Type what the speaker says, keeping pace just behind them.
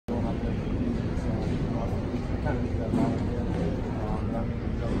now and again.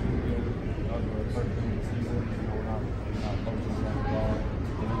 I mean, the first thing of the season, we're not focusing on the ball.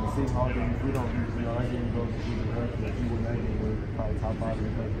 And then the season all games, we don't, that game goes to the direction. If you win that game, we're probably top 5 in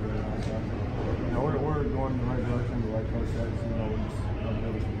the country right now. So, we're going in the right direction. The right coach says, we just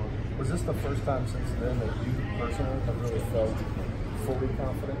really too much. Was this the first time since then that you personally have really felt fully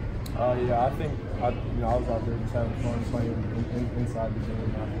confident? Yeah, I think I was out there just having fun playing inside the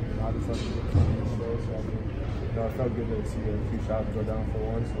game. I just love to get to the show, so it felt good to see a few shots go down for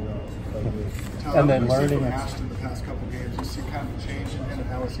once. And then learning in the past couple games, you see kind of a change in him, and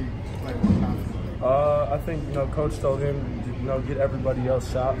how is he playing more confidently? I think coach told him get everybody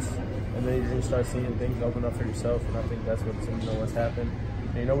else shots, and then you're gonna start seeing things open up for yourself. And I think that's what's happened.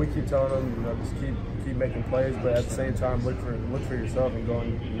 And, we keep telling them, just keep making plays, but at the same time, look for yourself and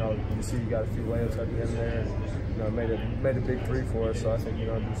going. You see, you got a few layups at the end there, and made a big 3 for us. So I think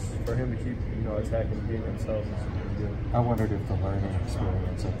just for him to keep attacking and being himself is good. I wondered if the learning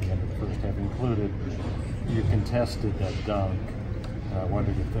experience at the end of the first half included you contested that dunk. I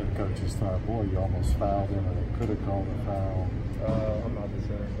wondered if the coaches thought, boy, you almost fouled him, or they could have called a foul. I'm not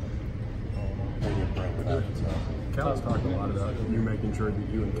sure. They didn't break it up. So. Kel's talked a lot about you making sure that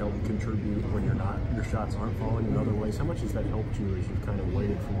you and Kelvin contribute when your shots aren't falling in other ways. How much has that helped you as you've kind of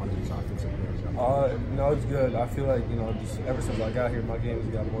waited for one of these offensive players? No, it's good. I feel like just ever since I got here, my game has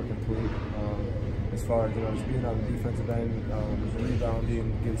gotten more complete. As far as just being on the defensive end,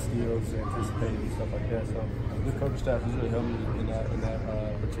 rebounding, getting steals, anticipating and stuff like that. So the coaching staff has really helped me in that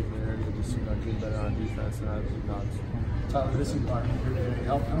particular area. Just getting better on defense, and Tyler, this environment here today,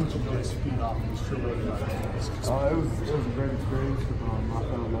 how much of those feed off of this true road environment? It was a great experience. I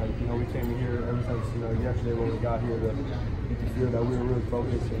felt like we came in here ever since yesterday when we got here you could feel that we were really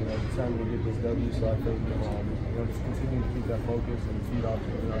focused and determined to get this W. So I think just continue to keep that focus and feed off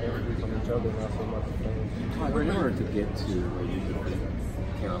everything from each other, not so much the fans. In order to get to where you could beat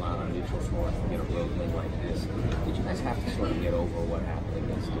Carolina neutral court and get a road win like this, did you guys have to sort of get over what happened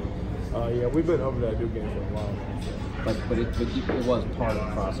against Duke? Yeah, we've been over that Duke game for a while. But it was part of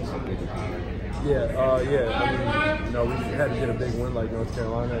the process of getting here. Yeah. I mean, we had to get a big win like North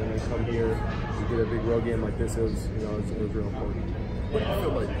Carolina, and then come here and get a big road game like this. It was real important. But I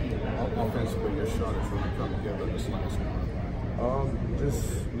feel like offensively, your shot has really come together this last one.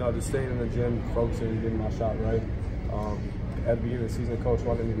 Just staying in the gym, focusing, and getting my shot right. At the beginning of the season, coach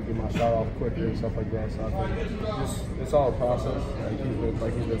wanted me to get my shot off quicker and stuff like that. So I think it's all a process,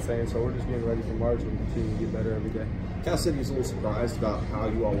 like he's been saying. So we're just getting ready for March and continue to get better every day. Cal said he was a little surprised about how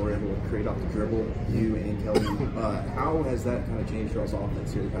you all were able to create off the dribble, you and Kelly. How has that kind of changed y'all's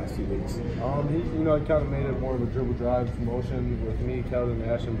offense here the past 2 weeks? He kind of made it more of a dribble drive motion with me, Kelly, and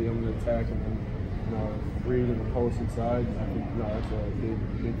Ashton being able to attack and then Reed in the post inside. I think that's a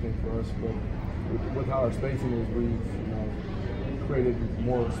big thing for us. But with how our spacing is, we've created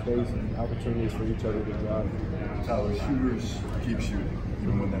more space and opportunities for each other to drive. Tyler, shooters keep shooting,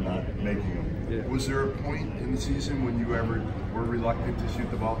 even when they're not making them. Yeah. Was there a point in the season when you ever were reluctant to shoot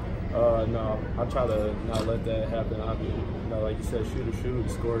the ball? No, I try to not let that happen. Like you said, shoot,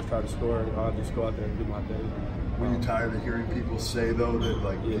 score, try to score, and I'll just go out there and do my thing. Were you tired of hearing people say, though,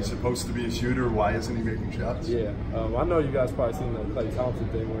 that he's supposed to be a shooter, why isn't he making shots? Yeah, I know you guys probably seen the Klay Thompson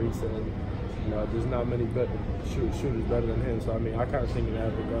thing where he said, there's not many shooters better than him. So, I kind of think in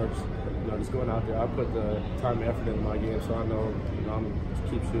that regards, just going out there, I put the time and effort into my game, so I know, I'm going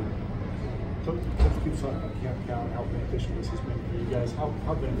to keep shooting. Coach keeps on can't count how beneficial this has been for you guys.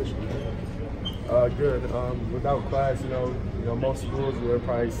 How beneficial has it been? Good. Without class, most schools we're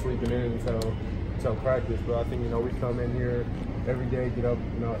probably sleeping in until practice. But I think we come in here every day, get up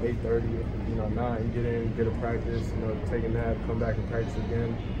 8:30, 9, get in, get a practice, take a nap, come back and practice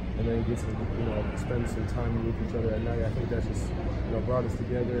again, and then get some spend some time with each other at night. I think that's just brought us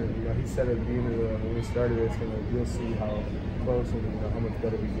together. And, he said at the beginning when we started, you'll see how close and how much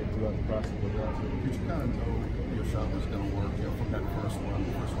better we get throughout the process of the draft. Did you kind of know your shot was going to work from that first one you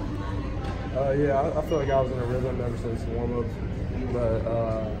made? Yeah, I feel like I was in a rhythm ever since warm-ups, but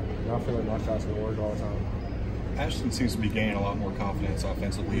I feel like my shots going to work all the time. Ashton seems to be gaining a lot more confidence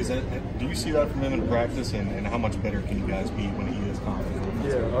offensively. Do you see that from him in practice, and how much better can you guys be when he is confident?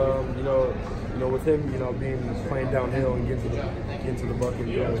 Yeah, with him, playing downhill and getting to the bucket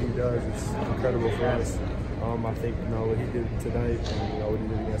and doing what he does, it's incredible for us. I think what he did tonight and what he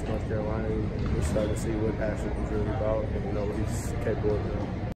did against North Carolina, we're starting to see what Ashton is really about and what he's capable of doing.